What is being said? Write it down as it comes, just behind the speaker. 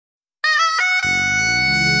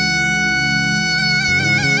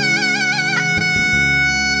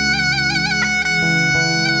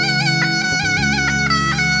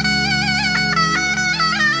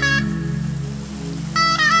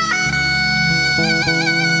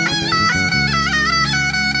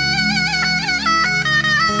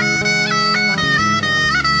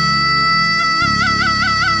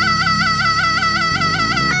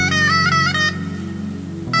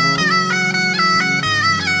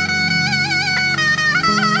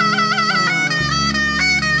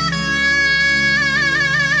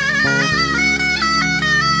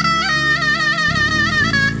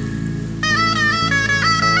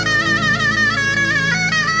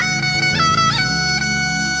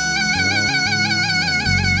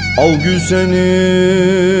Al gül seni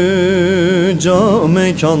cam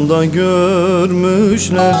mekanda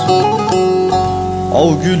görmüşler.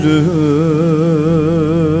 Al gülüm,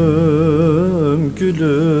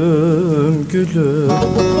 gülüm, gülüm.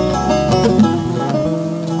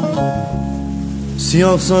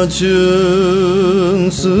 Siyah saçın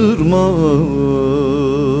sırmayla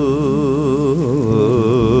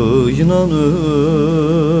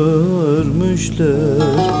örmüşler.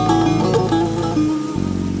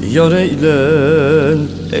 Yar eylen,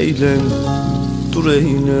 eylen, dur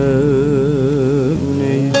eylen,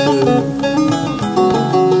 eylen.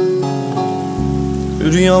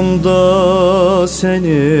 Rüyamda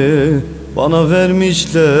seni bana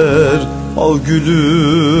vermişler. Al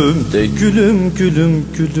gülüm de gülüm, gülüm,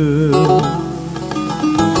 gülüm.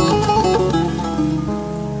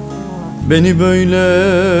 Beni böyle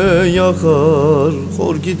yakar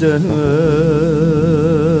hor gider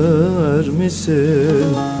misin?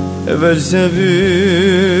 Evvel sevip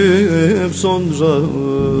sonra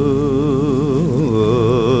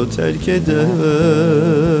terk eder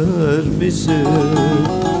misin?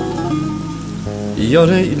 Yar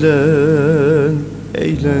eylen,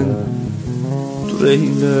 eylen, dur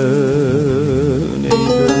eylen,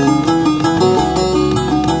 eylen.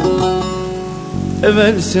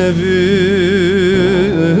 Evvel sevip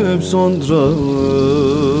sonra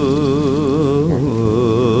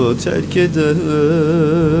terk eder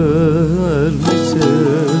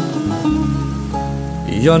misin?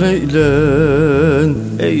 Yar eylen,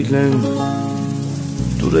 eylen,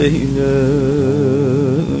 dur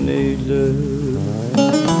eylen, eylen.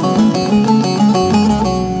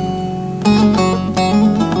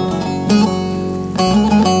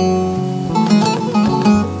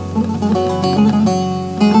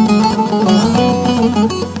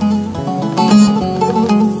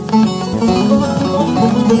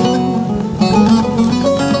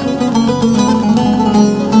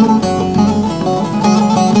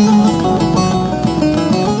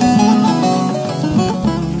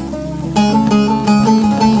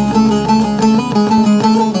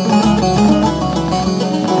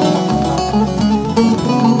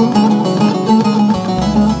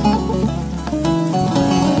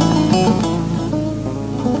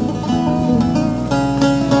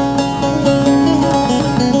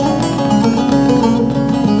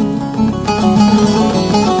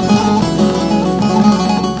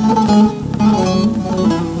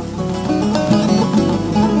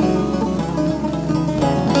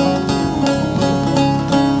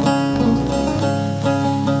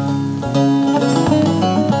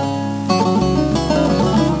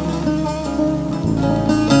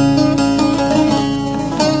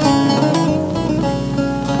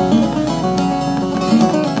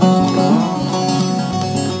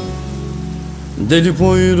 Deli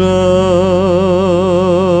Poyraz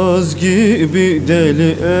gibi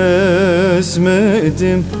deli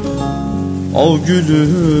esmedim. Al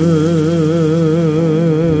gülüm,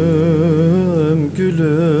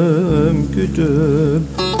 gülüm, gülüm.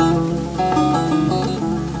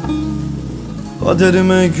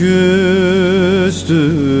 Kaderime küstüm,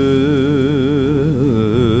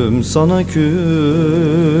 sana küsmedim.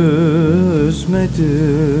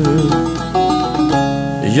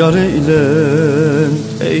 Yar eylen,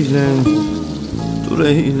 eylen, dur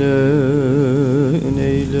eylen,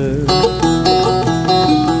 eylen.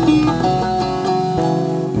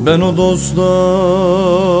 Ben o dosttan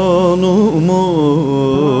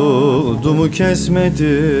umudumu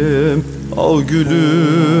kesmedim. Al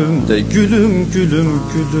gülüm de gülüm, gülüm,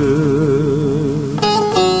 gülüm.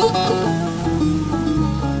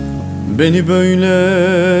 Beni böyle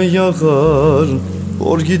yakar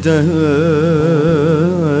hor gider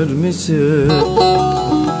misin?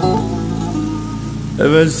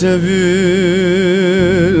 Evvel sevip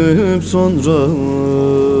sonra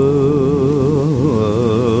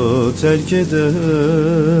terk eder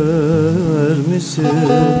misin?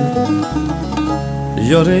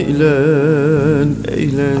 Yar eylen,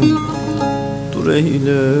 eylen, dur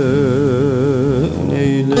eylen,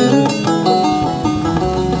 eylen.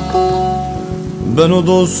 Ben o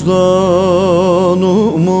dosttan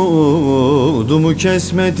umudumu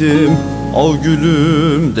kesmedim. Al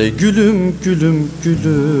gülüm de gülüm, gülüm,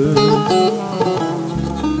 gülüm.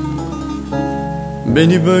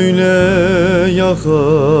 Beni böyle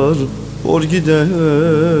yakar hor gider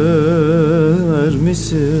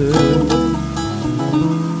misin?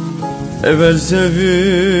 Evvel sevip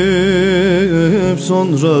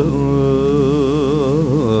sonra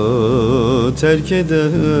terk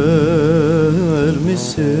eder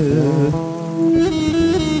misin?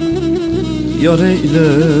 Yar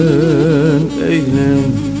eylen, eylen,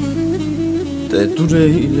 de dur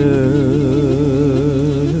eyle.